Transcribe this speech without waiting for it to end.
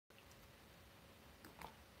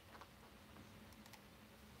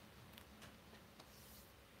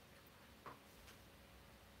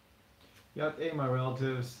Hey, my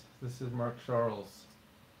relatives. This is Mark Charles.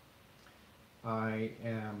 I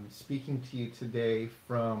am speaking to you today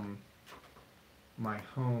from my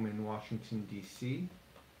home in Washington, D.C.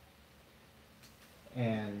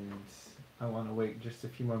 And I want to wait just a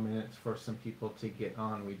few more minutes for some people to get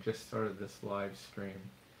on. We just started this live stream.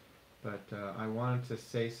 But I wanted to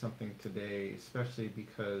say something today, especially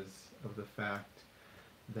because of the fact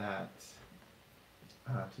that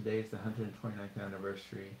today is the 129th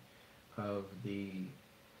anniversary of the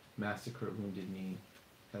Massacre at Wounded Knee,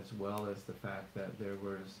 as well as the fact that there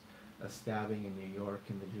was a stabbing in New York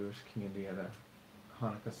in the Jewish community at a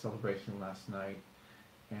Hanukkah celebration last night,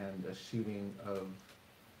 and a shooting of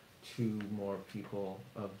two more people,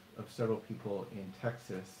 of several people in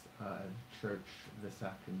Texas at a church this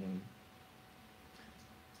afternoon.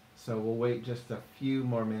 So we'll wait just a few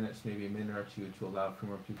more minutes, maybe a minute or two, to allow for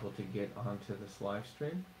more people to get onto this live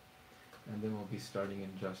stream, and then we'll be starting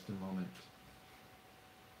in just a moment.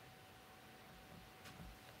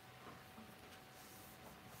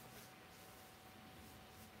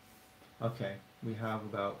 Okay, we have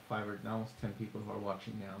about 5 or almost 10 people who are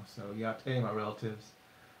watching now. So hey, my relatives,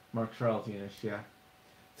 Mark Charles Yanishia,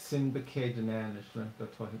 Sin Bake Danan Ishlan, the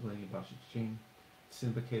Tohiblini Bashichin,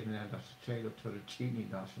 Sin Bake Danan Bashiche, the Totichini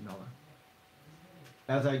Dashinala.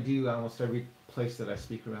 As I do almost every place that I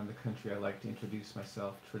speak around the country, I like to introduce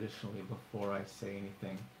myself traditionally before I say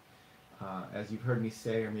anything. As you've heard me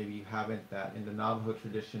say, or maybe you haven't, that in the Navajo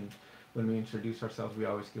tradition, when we introduce ourselves, we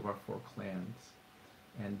always give our 4 clans.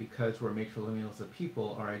 And because we're matrilineals of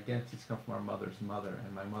people, our identities come from our mother's mother,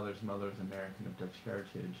 and my mother's mother is American of Dutch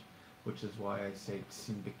heritage, which is why I say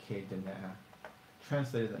Tsimbike Dana.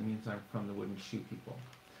 Translated, that means I'm from the Wooden Shoe people.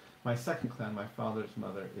 My second clan, my father's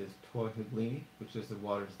mother, is Tohiglini, which is the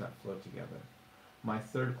waters that flow together. My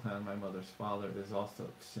third clan, my mother's father, is also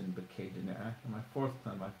Tsimbike Dana. And my fourth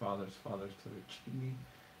clan, my father's father, is Tohichini,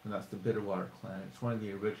 and that's the Bitterwater clan. It's one of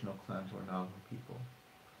the original clans of our Navajo people.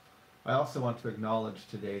 I also want to acknowledge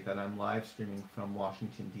today that I'm live streaming from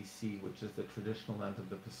Washington, D.C., which is the traditional land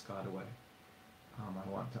of the Piscataway.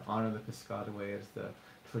 I want to honor the Piscataway as the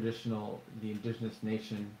indigenous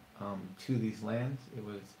nation to these lands. It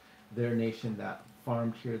was their nation that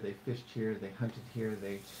farmed here, they fished here, they hunted here,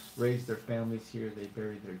 they raised their families here, they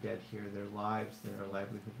buried their dead here, their lives, their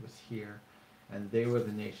livelihood was here. And they were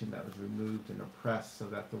the nation that was removed and oppressed so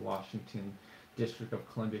that the Washington District of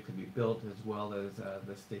Columbia could be built, as well as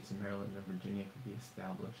the states of Maryland and Virginia could be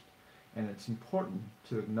established. And it's important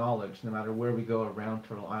to acknowledge, no matter where we go around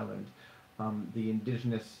Turtle Island, the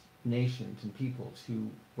indigenous nations and peoples who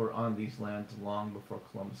were on these lands long before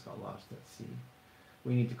Columbus got lost at sea.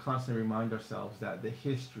 We need to constantly remind ourselves that the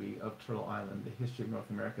history of Turtle Island, the history of North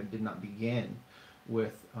America, did not begin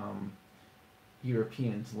with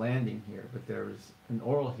Europeans landing here, but there was an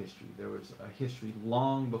oral history. There was a history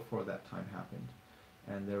long before that time happened,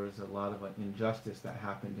 and there was a lot of injustice that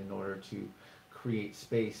happened in order to create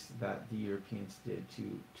space that the Europeans did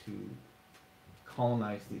to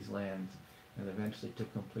colonize these lands and eventually to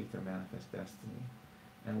complete their manifest destiny.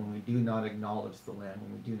 And when we do not acknowledge the land,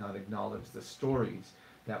 when we do not acknowledge the stories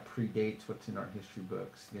that predates what's in our history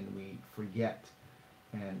books, then we forget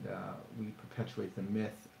and we perpetuate the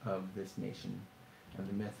myth of this nation. And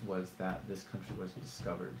the myth was that this country was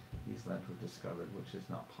discovered, these lands were discovered, which is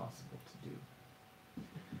not possible to do.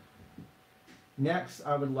 Next,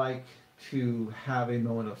 I would like to have a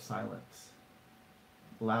moment of silence.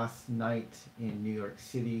 Last night in New York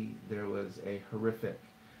City, there was a horrific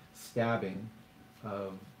stabbing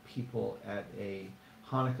of people at a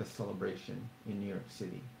Hanukkah celebration in New York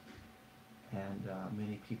City. And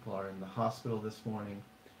many people are in the hospital this morning.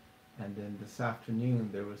 And then this afternoon,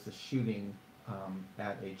 there was a shooting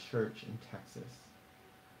at a church in Texas.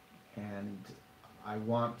 And I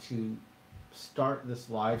want to start this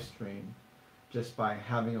live stream just by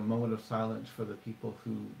having a moment of silence for the people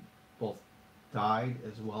who both died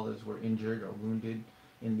as well as were injured or wounded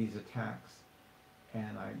in these attacks.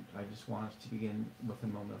 And I just want us to begin with a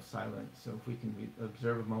moment of silence. So if we can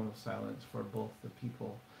observe a moment of silence for both the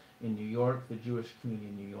people in New York, the Jewish community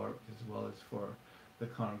in New York, as well as for the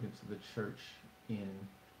congregants of the church in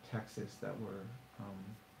Texas that were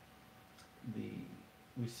the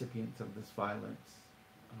recipients of this violence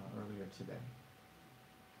earlier today.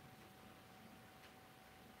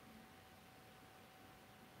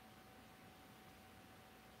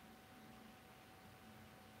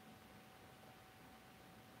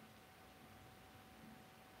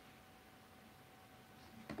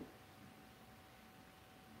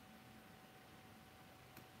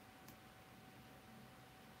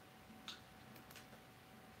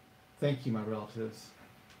 Thank you, my relatives.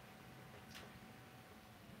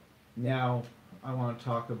 Now, I want to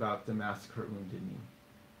talk about the massacre at Wounded Knee.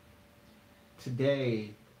 Today,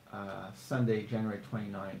 Sunday, January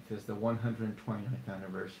 29th, is the 129th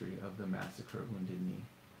anniversary of the massacre at Wounded Knee.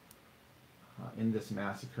 In this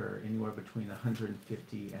massacre, anywhere between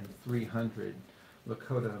 150 and 300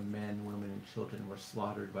 Lakota men, women, and children were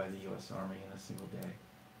slaughtered by the U.S. Army in a single day.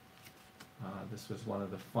 This was one of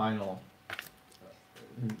the final,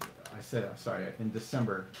 in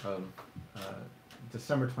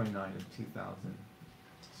December 29 of 2000,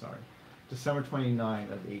 December 29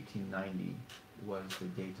 of 1890 was the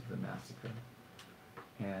date of the massacre.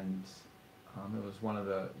 And it was one of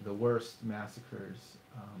the worst massacres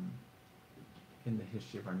in the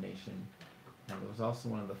history of our nation. And it was also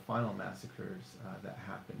one of the final massacres that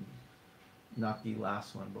happened. Not the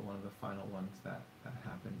last one, but one of the final ones that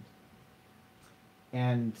happened.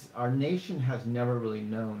 And our nation has never really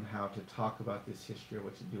known how to talk about this history or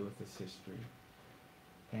what to do with this history.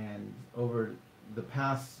 And over the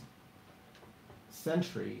past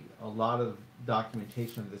century, a lot of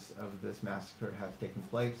documentation of this massacre has taken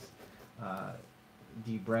place.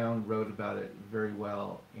 D. Brown wrote about it very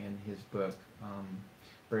well in his book,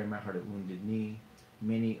 Bury My Heart at Wounded Knee.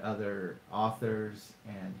 Many other authors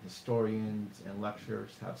and historians and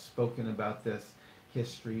lecturers have spoken about this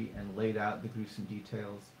history and laid out the gruesome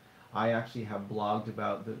details. I actually have blogged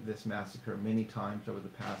about this massacre many times over the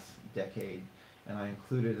past decade, and I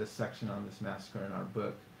included a section on this massacre in our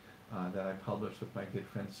book that I published with my good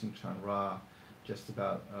friend Soong-Chan Ra just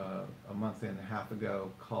about a month and a half ago,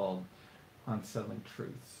 called Unsettling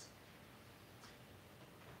Truths.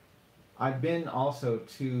 I've been also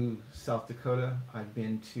to South Dakota. I've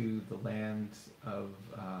been to the lands of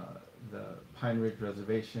the Pine Ridge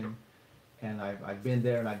Reservation, and I've been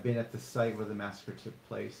there, and I've been at the site where the massacre took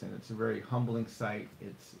place, and it's a very humbling site.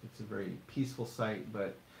 It's a very peaceful site,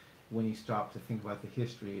 but when you stop to think about the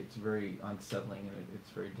history, it's very unsettling, and it's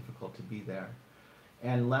very difficult to be there.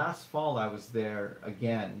 And last fall I was there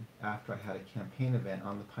again after I had a campaign event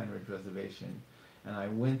on the Pine Ridge Reservation, and I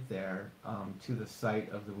went there to the site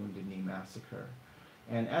of the Wounded Knee Massacre.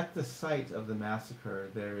 And at the site of the massacre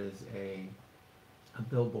there is a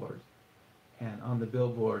billboard, and on the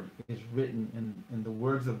billboard is written in the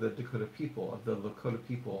words of the Dakota people, of the Lakota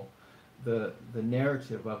people, the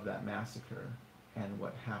narrative of that massacre and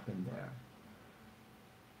what happened there.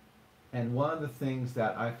 And one of the things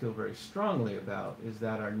that I feel very strongly about is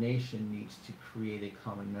that our nation needs to create a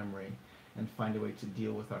common memory and find a way to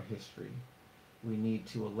deal with our history. We need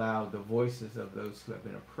to allow the voices of those who have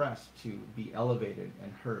been oppressed to be elevated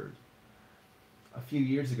and heard. A few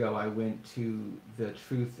years ago, I went to the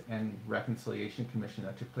Truth and Reconciliation Commission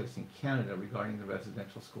that took place in Canada regarding the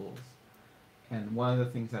residential schools. And one of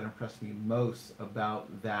the things that impressed me most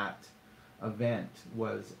about that event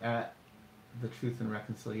was at the Truth and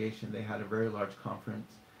Reconciliation, they had a very large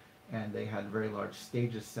conference, and they had very large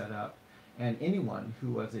stages set up, and anyone who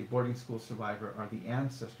was a boarding school survivor or the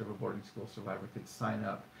ancestor of a boarding school survivor could sign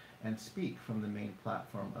up and speak from the main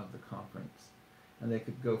platform of the conference. And they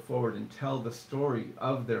could go forward and tell the story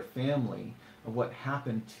of their family, of what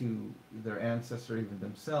happened to their ancestor, even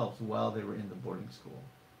themselves, while they were in the boarding school.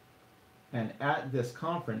 And at this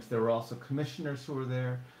conference, there were also commissioners who were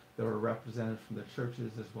there. There were representatives from the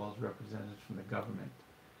churches as well as representatives from the government.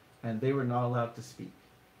 And they were not allowed to speak.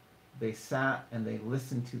 They sat and they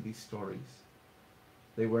listened to these stories.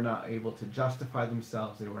 They were not able to justify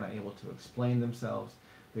themselves. They were not able to explain themselves.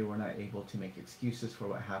 They were not able to make excuses for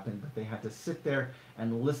what happened, but they had to sit there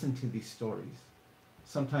and listen to these stories.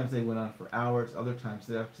 Sometimes they went on for hours. Other times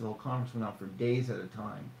the whole conference went on for days at a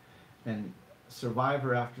time. And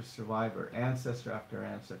survivor after survivor, ancestor after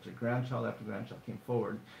ancestor, grandchild after grandchild came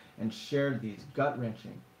forward and shared these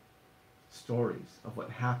gut-wrenching stories of what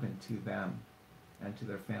happened to them and to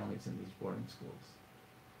their families in these boarding schools.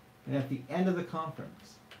 And at the end of the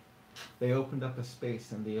conference, they opened up a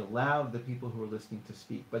space and they allowed the people who were listening to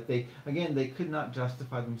speak. But they could not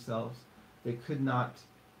justify themselves. They could not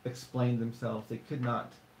explain themselves. They could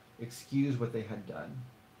not excuse what they had done.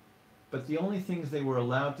 But the only things they were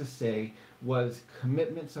allowed to say was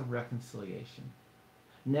commitments of reconciliation.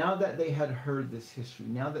 Now that they had heard this history,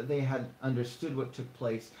 now that they had understood what took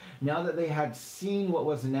place, now that they had seen what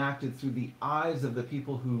was enacted through the eyes of the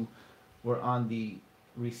people who were on the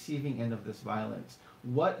receiving end of this violence,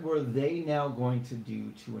 what were they now going to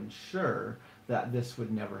do to ensure that this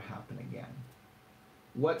would never happen again?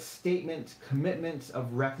 What statements, commitments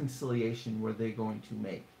of reconciliation were they going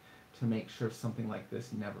to make sure something like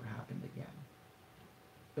this never happened again?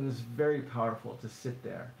 It was very powerful to sit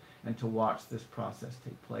there and to watch this process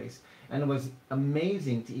take place. And it was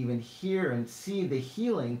amazing to even hear and see the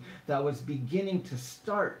healing that was beginning to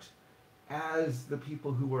start as the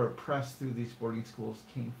people who were oppressed through these boarding schools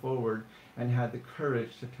came forward and had the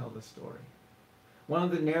courage to tell the story. One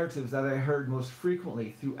of the narratives that I heard most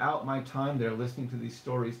frequently throughout my time there listening to these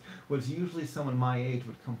stories was usually someone my age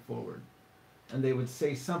would come forward. And they would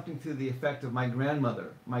say something to the effect of, my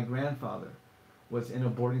grandmother, my grandfather was in a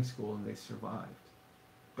boarding school and they survived.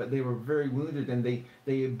 But they were very wounded and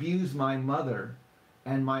they abused my mother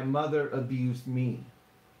and my mother abused me.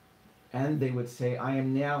 And they would say, I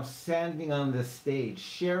am now standing on this stage,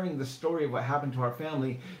 sharing the story of what happened to our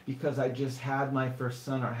family because I just had my first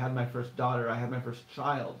son, or I had my first daughter, I had my first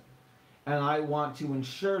child. And I want to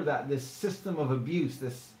ensure that this system of abuse,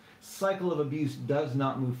 this cycle of abuse does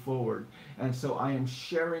not move forward. And so I am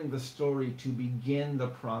sharing the story to begin the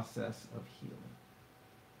process of healing.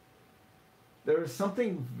 There is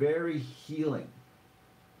something very healing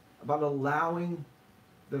about allowing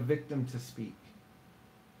the victim to speak.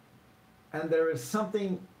 And there is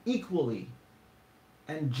something equally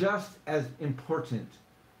and just as important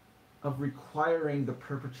of requiring the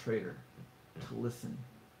perpetrator to listen.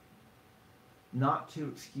 Not to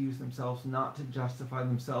excuse themselves, not to justify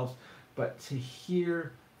themselves, but to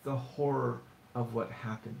hear the horror of what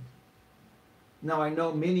happened. Now, I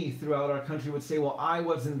know many throughout our country would say, well, I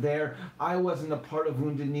wasn't there. I wasn't a part of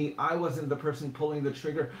Wounded Knee. I wasn't the person pulling the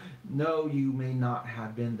trigger. No, you may not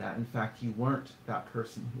have been that. In fact, you weren't that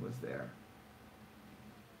person who was there.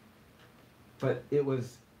 But it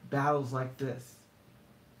was battles like this,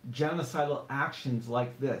 genocidal actions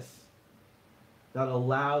like this, that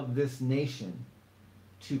allowed this nation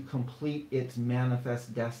to complete its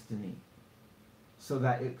manifest destiny so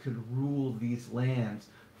that it could rule these lands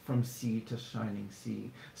from sea to shining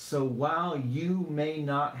sea. So while you may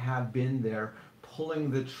not have been there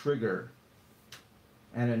pulling the trigger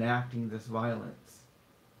and enacting this violence,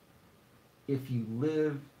 if you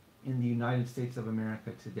live in the United States of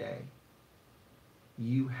America today,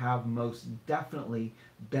 you have most definitely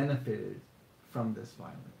benefited from this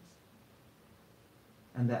violence.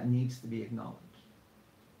 And that needs to be acknowledged.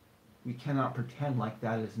 We cannot pretend like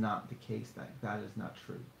that is not the case, that is not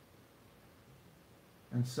true.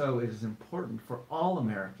 And so it is important for all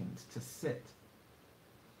Americans to sit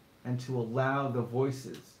and to allow the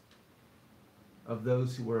voices of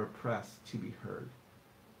those who were oppressed to be heard.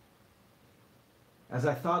 As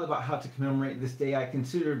I thought about how to commemorate this day, I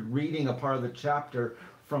considered reading a part of the chapter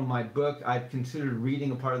from my book. I considered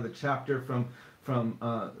reading a part of the chapter from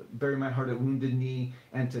Bury My Heart at Wounded Knee,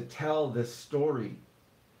 and to tell this story.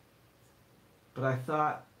 But I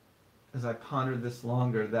thought, as I pondered this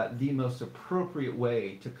longer, that the most appropriate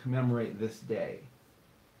way to commemorate this day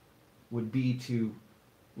would be to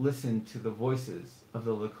listen to the voices of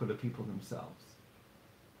the Lakota people themselves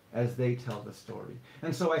as they tell the story.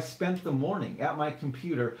 And so I spent the morning at my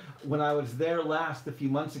computer. When I was there last a few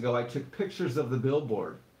months ago, I took pictures of the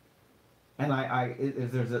billboard. And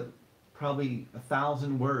there's probably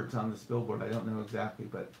 1,000 words on this billboard. I don't know exactly,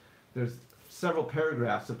 but there's several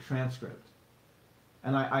paragraphs of transcript.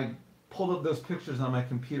 And I pulled up those pictures on my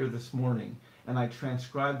computer this morning, and I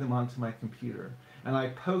transcribed them onto my computer. And I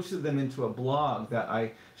posted them into a blog that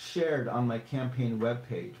I shared on my campaign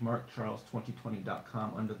webpage,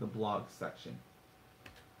 markcharles2020.com, under the blog section.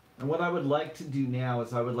 And what I would like to do now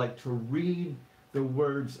is I would like to read the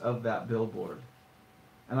words of that billboard.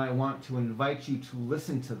 And I want to invite you to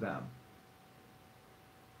listen to them.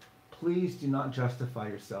 Please do not justify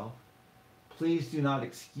yourself. Please do not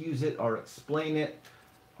excuse it or explain it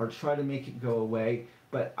or try to make it go away.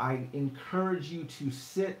 But I encourage you to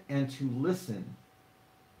sit and to listen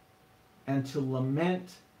and to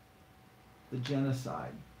lament the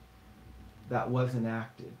genocide that was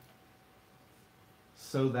enacted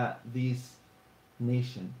so that this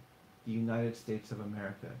nation, the United States of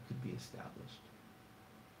America, could be established.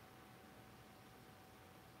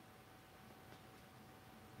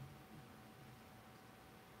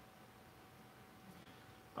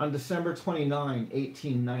 On December 29,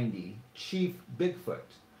 1890, Chief Bigfoot,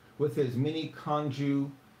 with his Mini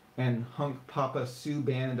Conju and Hunk Papa Sioux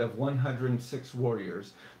band of 106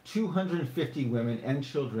 warriors, 250 women and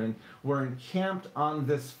children, were encamped on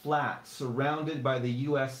this flat, surrounded by the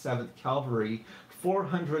U.S. 7th Cavalry,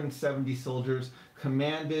 470 soldiers,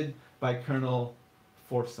 commanded by Colonel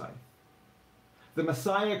Forsyth. The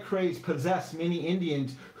Messiah craze possessed many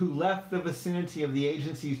Indians who left the vicinity of the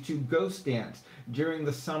agencies to ghost dance during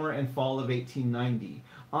the summer and fall of 1890.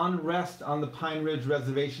 Unrest on the Pine Ridge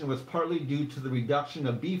Reservation was partly due to the reduction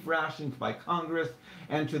of beef rations by Congress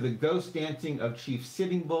and to the ghost dancing of Chief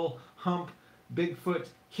Sitting Bull, Hump, Bigfoot,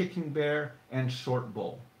 Kicking Bear, and Short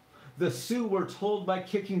Bull. The Sioux were told by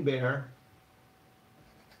Kicking Bear,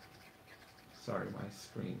 sorry, my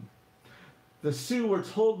screen. The Sioux were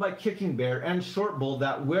told by Kicking Bear and Short Bull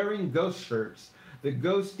that wearing ghost shirts, the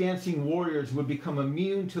ghost dancing warriors would become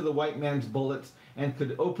immune to the white man's bullets and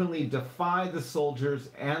could openly defy the soldiers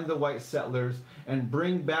and the white settlers and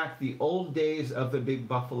bring back the old days of the big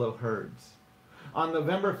buffalo herds. On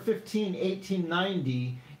November 15,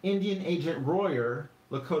 1890, Indian Agent Royer,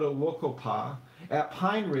 Lakota Wokopa, at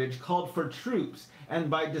Pine Ridge called for troops, and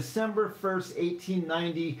by December 1st,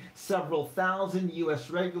 1890, several thousand U.S.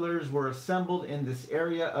 regulars were assembled in this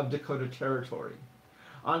area of Dakota Territory.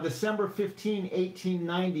 On December 15,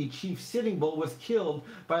 1890, Chief Sitting Bull was killed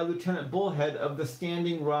by Lieutenant Bullhead of the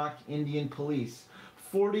Standing Rock Indian Police.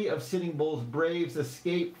 40 of Sitting Bull's braves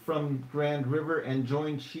escaped from Grand River and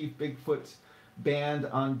joined Chief Bigfoot's band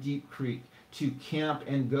on Deep Creek to camp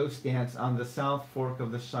and ghost dance on the South Fork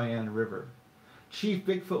of the Cheyenne River. Chief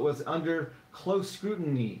Bigfoot was under close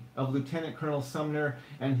scrutiny of Lieutenant Colonel Sumner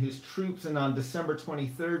and his troops, and on December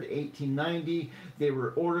 23, 1890, they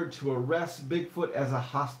were ordered to arrest Bigfoot as a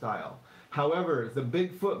hostile. However, the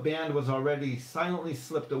Bigfoot band was already silently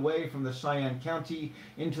slipped away from the Cheyenne County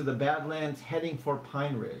into the Badlands, heading for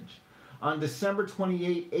Pine Ridge. On December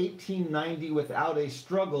 28, 1890, without a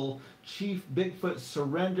struggle, Chief Bigfoot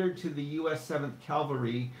surrendered to the U.S. 7th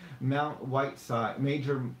Cavalry,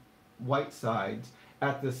 Major Whitesides,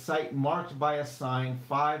 at the site marked by a sign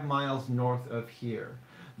 5 miles north of here.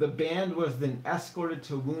 The band was then escorted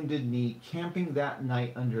to Wounded Knee, camping that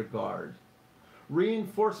night under guard.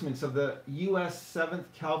 Reinforcements of the U.S. 7th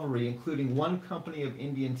Cavalry, including one company of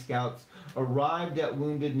Indian Scouts, arrived at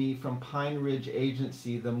Wounded Knee from Pine Ridge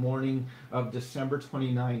Agency the morning of December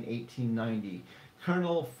 29, 1890.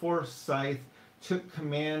 Colonel Forsyth took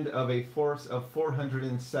command of a force of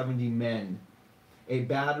 470 men. A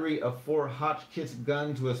battery of 4 Hotchkiss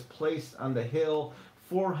guns was placed on the hill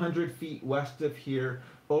 400 feet west of here,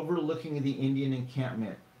 overlooking the Indian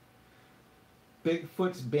encampment.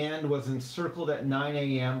 Bigfoot's band was encircled at 9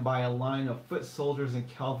 a.m. by a line of foot soldiers and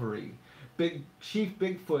cavalry. Chief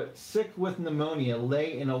Bigfoot, sick with pneumonia,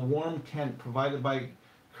 lay in a warm tent provided by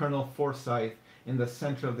Colonel Forsyth in the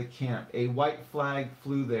center of the camp. A white flag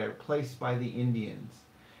flew there, placed by the Indians.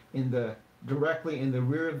 Directly in the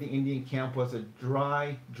rear of the Indian camp was a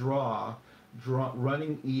dry draw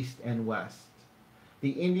running east and west. The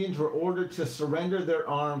Indians were ordered to surrender their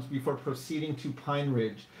arms before proceeding to Pine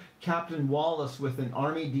Ridge. Captain Wallace, with an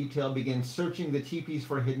army detail, began searching the teepees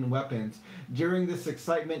for hidden weapons. During this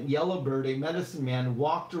excitement, Yellowbird, a medicine man,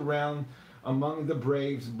 walked around among the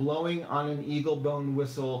braves, blowing on an eagle bone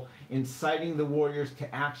whistle, inciting the warriors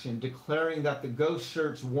to action, declaring that the ghost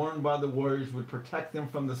shirts worn by the warriors would protect them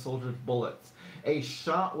from the soldiers' bullets. A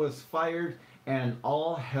shot was fired, and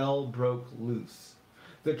all hell broke loose.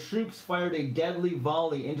 The troops fired a deadly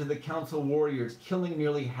volley into the council warriors, killing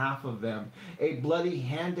nearly half of them. A bloody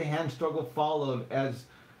hand-to-hand struggle followed,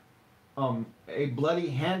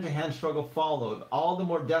 all the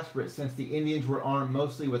more desperate since the Indians were armed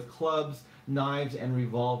mostly with clubs, knives, and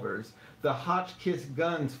revolvers. The Hotchkiss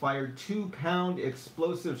guns fired 2-pound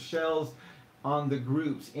explosive shells on the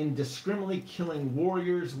groups, indiscriminately killing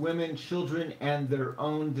warriors, women, children, and their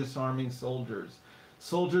own disarming soldiers.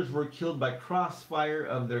 Soldiers were killed by crossfire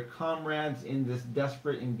of their comrades in this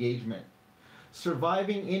desperate engagement.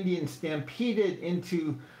 Surviving Indians stampeded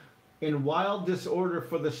in wild disorder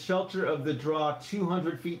for the shelter of the draw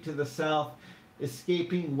 200 feet to the south,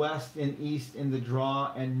 escaping west and east in the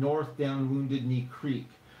draw and north down Wounded Knee Creek.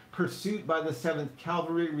 Pursuit by the 7th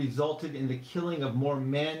Cavalry resulted in the killing of more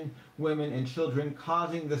men, women, and children,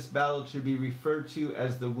 causing this battle to be referred to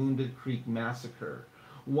as the Wounded Creek Massacre.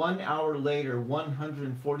 1 hour later,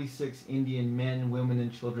 146 Indian men, women,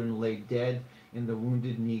 and children lay dead in the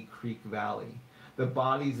Wounded Knee Creek Valley. The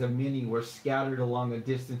bodies of many were scattered along a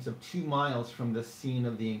distance of 2 miles from the scene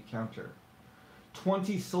of the encounter.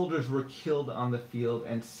 20 soldiers were killed on the field,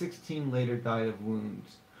 and 16 later died of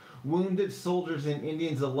wounds. Wounded soldiers and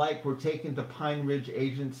Indians alike were taken to Pine Ridge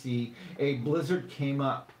Agency. A blizzard came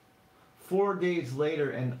up. 4 days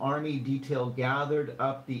later, an army detail gathered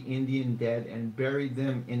up the Indian dead and buried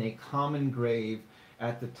them in a common grave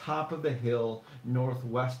at the top of the hill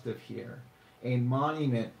northwest of here. A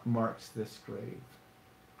monument marks this grave.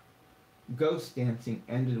 Ghost dancing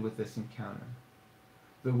ended with this encounter.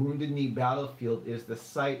 The Wounded Knee battlefield is the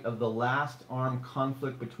site of the last armed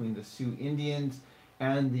conflict between the Sioux Indians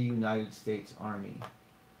and the United States Army.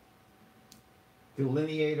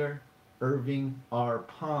 Delineator Irving R.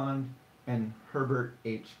 Pond and Herbert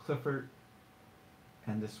H. Clifford,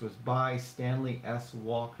 and this was by Stanley S.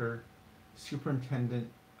 Walker, Superintendent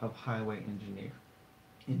of Highway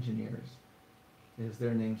Engineers. Is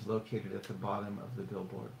their names located at the bottom of the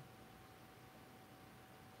billboard.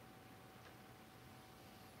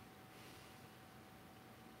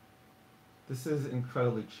 This is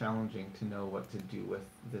incredibly challenging to know what to do with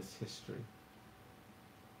this history.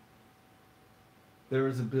 There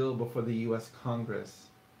is a bill before the U.S. Congress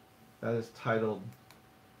that is titled,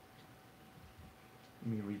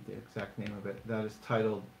 let me read the exact name of it, that is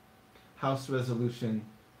titled House Resolution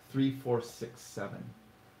 3467.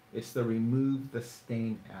 It's the Remove the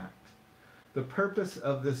Stain Act. The purpose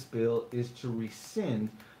of this bill is to rescind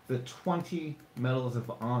the 20 Medals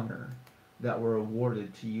of Honor that were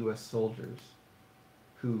awarded to U.S. soldiers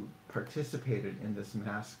who participated in this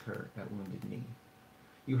massacre at Wounded Knee.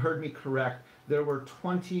 You heard me correct. There were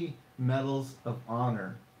 20 Medals of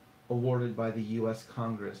Honor awarded by the U.S.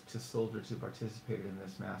 Congress to soldiers who participated in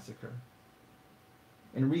this massacre.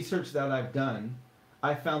 In research that I've done,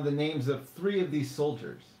 I found the names of 3 of these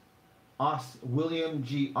soldiers: William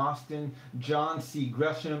G. Austin, John C.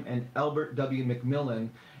 Gresham, and Albert W. McMillan,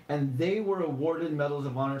 and they were awarded Medals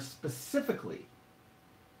of Honor specifically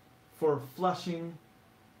for flushing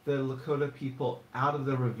the Lakota people out of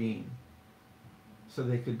the ravine so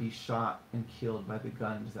they could be shot and killed by the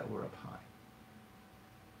guns that were up high.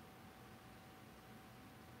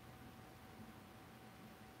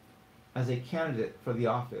 As a candidate for the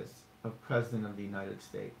office of President of the United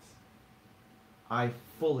States, I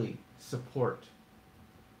fully support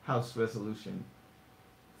House Resolution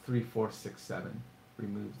 3467,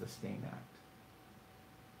 Remove the Stain Act.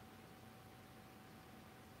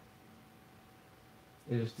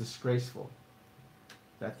 It is disgraceful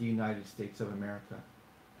that the United States of America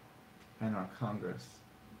and our Congress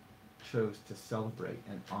chose to celebrate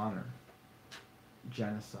and honor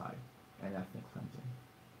genocide and ethnic cleansing.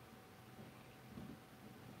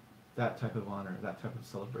 That type of honor, that type of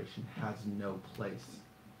celebration has no place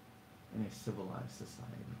in a civilized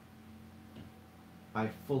society. I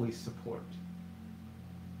fully support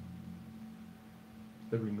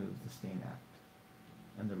the Remove the Stain Act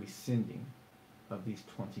and the rescinding of these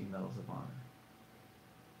 20 Medals of Honor.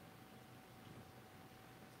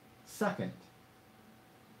 Second,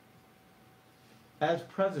 as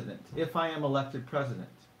president, if I am elected president,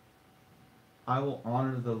 I will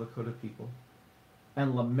honor the Lakota people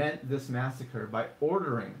and lament this massacre by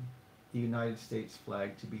ordering the United States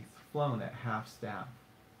flag to be flown at half-staff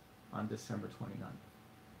on December 29th.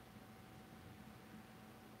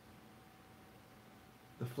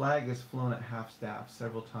 The flag is flown at half-staff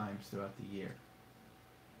several times throughout the year.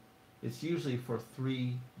 It's usually for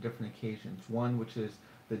 3 different occasions. One, which is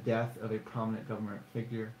the death of a prominent government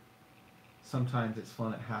figure. Sometimes it's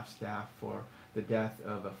flown at half-staff for the death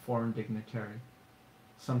of a foreign dignitary.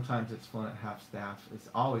 Sometimes it's flown at half-staff. It's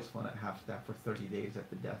always flown at half-staff for 30 days at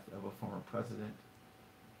the death of a former president.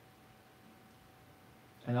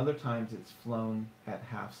 And other times it's flown at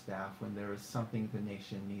half-staff when there is something the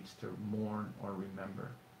nation needs to mourn or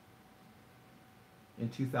remember. In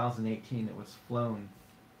 2018, it was flown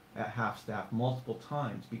at half-staff multiple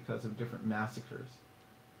times because of different massacres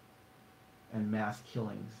and mass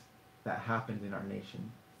killings that happened in our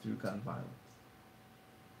nation through gun violence.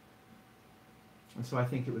 And so I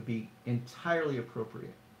think it would be entirely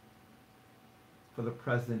appropriate for the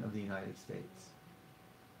President of the United States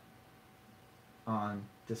on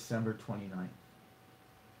December 29th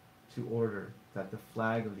to order that the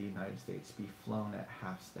flag of the United States be flown at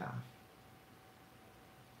half-staff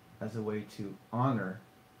as a way to honor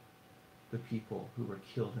the people who were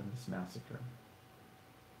killed in this massacre,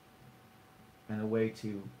 and a way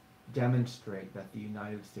to demonstrate that the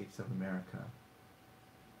United States of America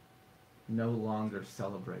no longer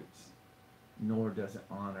celebrates, nor does it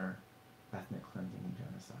honor ethnic cleansing and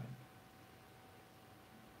genocide.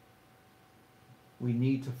 We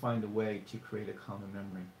need to find a way to create a common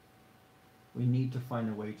memory. We need to find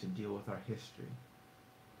a way to deal with our history.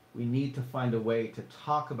 We need to find a way to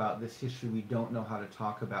talk about this history we don't know how to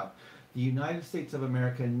talk about. The United States of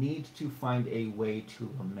America needs to find a way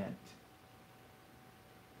to lament.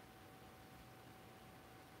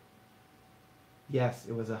 Yes,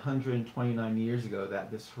 it was 129 years ago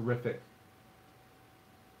that this horrific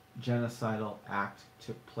genocidal act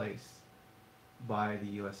took place by the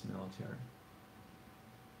U.S. military.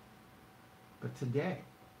 But today,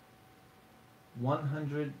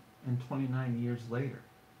 129 years later,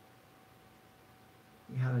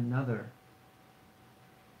 we had another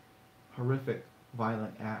horrific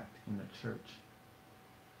violent act in the church,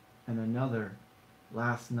 and another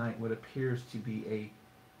last night, what appears to be a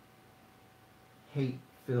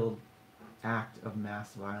hate-filled act of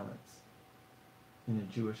mass violence in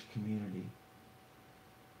a Jewish community,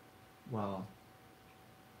 while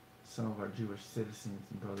some of our Jewish citizens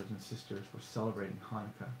and brothers and sisters were celebrating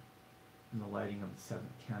Hanukkah and the lighting of the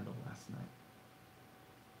 7th candle last night.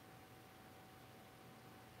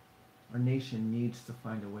 Our nation needs to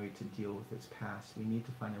find a way to deal with its past. We need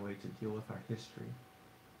to find a way to deal with our history.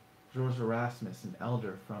 George Erasmus, an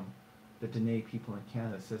elder from the Dene people in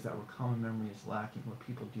Canada, says that where common memory is lacking, where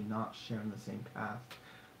people do not share in the same path,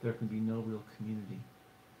 there can be no real community.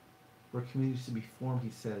 Where community is to be formed, he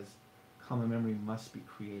says, common memory must be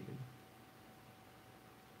created.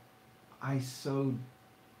 I so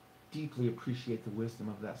deeply appreciate the wisdom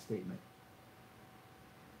of that statement.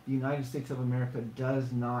 The United States of America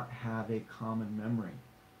does not have a common memory.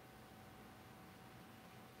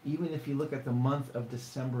 Even if you look at the month of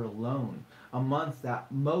December alone, a month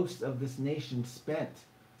that most of this nation spent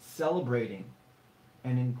celebrating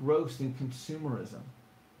and engrossed in consumerism.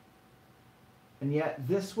 And yet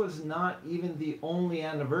this was not even the only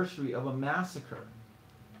anniversary of a massacre.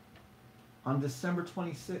 On December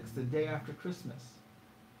 26th, the day after Christmas,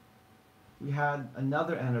 we had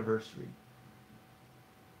another anniversary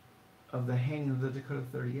of the hanging of the Dakota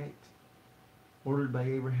 38, ordered by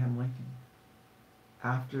Abraham Lincoln,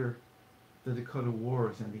 after the Dakota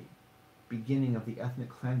Wars and the beginning of the ethnic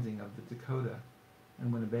cleansing of the Dakota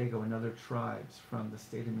and Winnebago and other tribes from the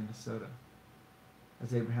state of Minnesota,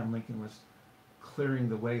 as Abraham Lincoln was clearing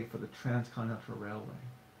the way for the Transcontinental Railway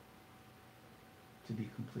to be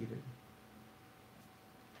completed.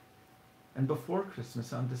 And before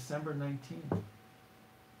Christmas, on December 19th,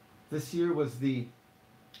 this year was the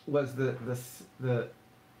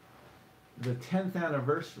 10th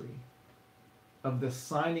anniversary of the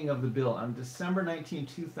signing of the bill. On December 19,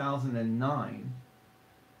 2009,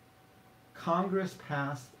 Congress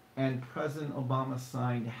passed and President Obama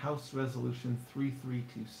signed House Resolution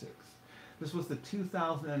 3326. This was the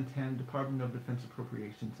 2010 Department of Defense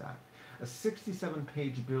Appropriations Act, a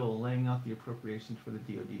 67-page bill laying out the appropriations for the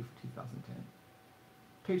DoD for 2010.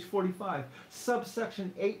 Page 45,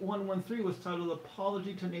 subsection 8113 was titled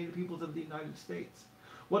Apology to Native Peoples of the United States.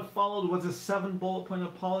 What followed was a 7-bullet point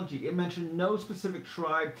apology. It mentioned no specific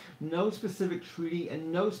tribe, no specific treaty,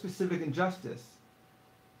 and no specific injustice.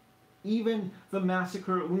 Even the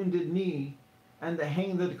massacre at Wounded Knee and the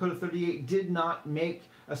hanging of the Dakota 38 did not make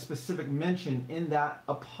a specific mention in that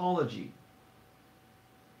apology.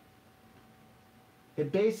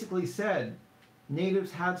 It basically said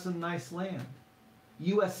natives had some nice land.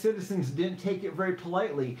 U.S. citizens didn't take it very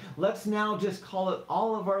politely. Let's now just call it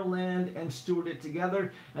all of our land and steward it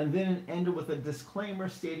together, and then it ended with a disclaimer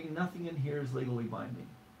stating nothing in here is legally binding.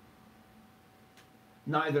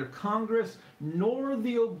 Neither Congress nor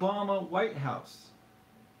the Obama White House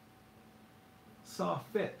saw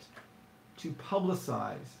fit to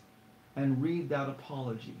publicize and read that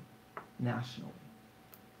apology nationally.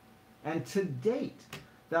 And to date,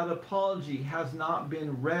 that apology has not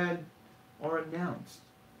been read or announced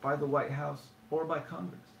by the White House or by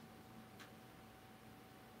Congress.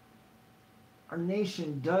 Our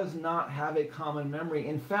nation does not have a common memory.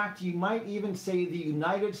 In fact, you might even say the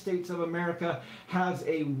United States of America has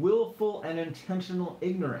a willful and intentional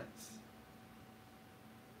ignorance,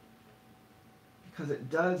 because it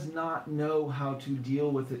does not know how to deal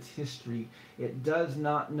with its history. It does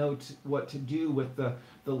not know what to do with the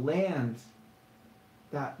land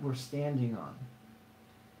that we're standing on.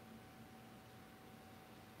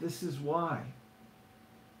 This is why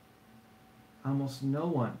almost no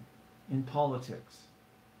one in politics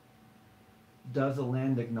does a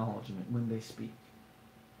land acknowledgement when they speak.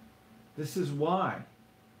 This is why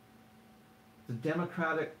the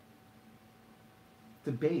Democratic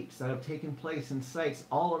debates that have taken place in sites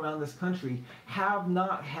all around this country have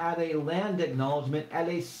not had a land acknowledgement at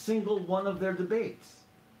a single one of their debates.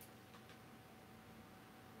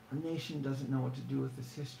 Our nation doesn't know what to do with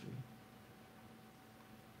this history.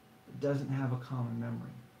 It doesn't have a common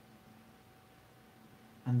memory.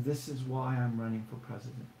 And this is why I'm running for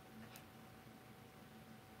president.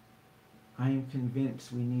 I am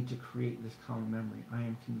convinced we need to create this common memory. I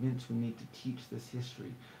am convinced we need to teach this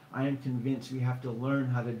history. I am convinced we have to learn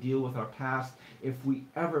how to deal with our past if we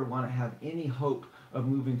ever want to have any hope of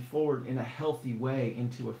moving forward in a healthy way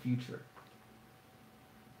into a future.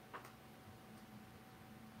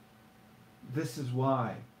 This is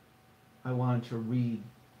why I wanted to read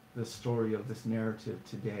the story of this narrative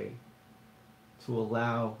today, to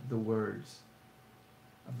allow the words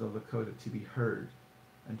of the Lakota to be heard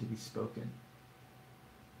and to be spoken.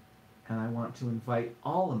 And I want to invite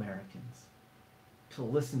all Americans to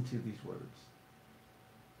listen to these words,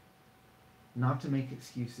 not to make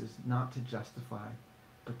excuses, not to justify,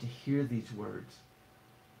 but to hear these words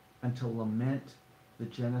and to lament the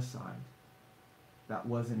genocide that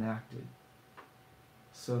was enacted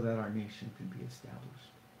so that our nation could be established.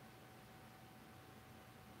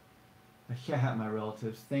 Yeah, my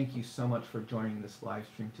relatives, thank you so much for joining this live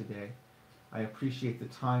stream today. I appreciate the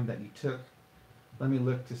time that you took. Let me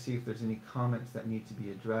look to see if there's any comments that need to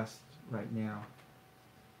be addressed right now.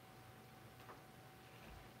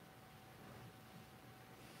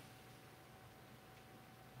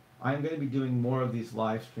 I'm going to be doing more of these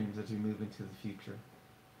live streams as we move into the future.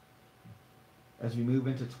 As we move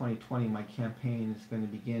into 2020, my campaign is going to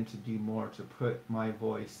begin to do more to put my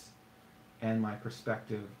voice and my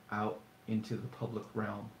perspective out into the public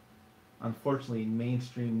realm. Unfortunately,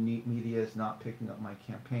 mainstream media is not picking up my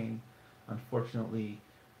campaign. Unfortunately,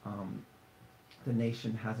 the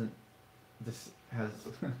nation hasn't.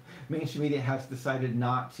 Mainstream media has decided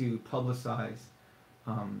not to publicize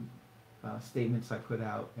statements I put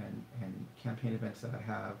out and campaign events that I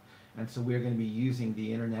have, and so we're going to be using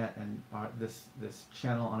the internet and this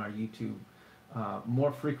channel on our YouTube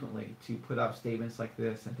more frequently to put out statements like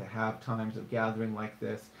this and to have times of gathering like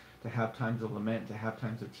this, to have times of lament, to have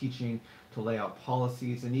times of teaching, to lay out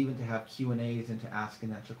policies, and even to have Q&As and to ask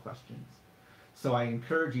and answer questions. So I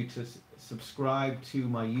encourage you to subscribe to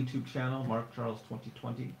my YouTube channel, Mark Charles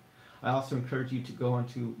 2020. I also encourage you to go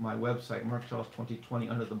onto my website, Mark Charles 2020,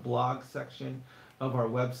 under the blog section of our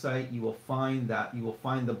website. You will find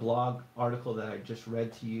the blog article that I just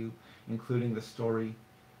read to you, including the story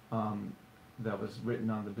that was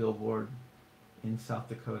written on the billboard in South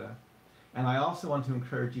Dakota. And I also want to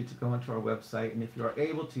encourage you to go onto our website, and if you are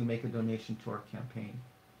able to, make a donation to our campaign.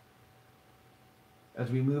 As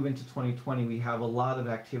we move into 2020, we have a lot of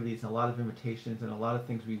activities and a lot of invitations and a lot of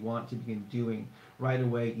things we want to begin doing right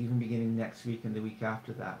away, even beginning next week and the week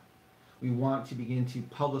after that. We want to begin to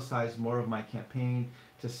publicize more of my campaign,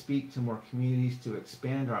 to speak to more communities, to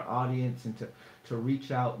expand our audience, and to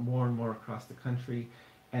reach out more and more across the country.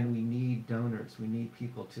 And we need donors. We need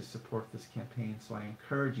people to support this campaign. So I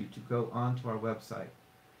encourage you to go onto our website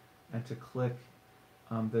and to click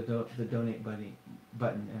the donate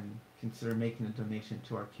button and consider making a donation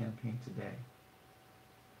to our campaign today.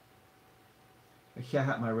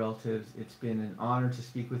 Akiahat, my relatives, it's been an honor to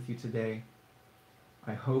speak with you today.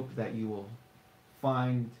 I hope that you will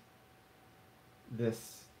find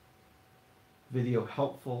this video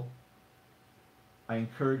helpful. I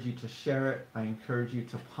encourage you to share it. I encourage you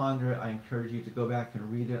to ponder it. I encourage you to go back and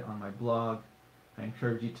read it on my blog. I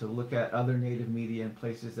encourage you to look at other Native media and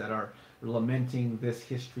places that are lamenting this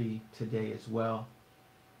history today as well.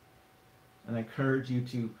 And I encourage you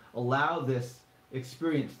to allow this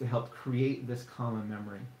experience to help create this common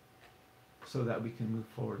memory so that we can move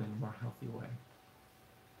forward in a more healthy way.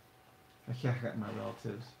 Akiahat, my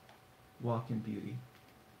relatives, walk in beauty.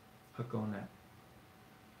 Hakonet.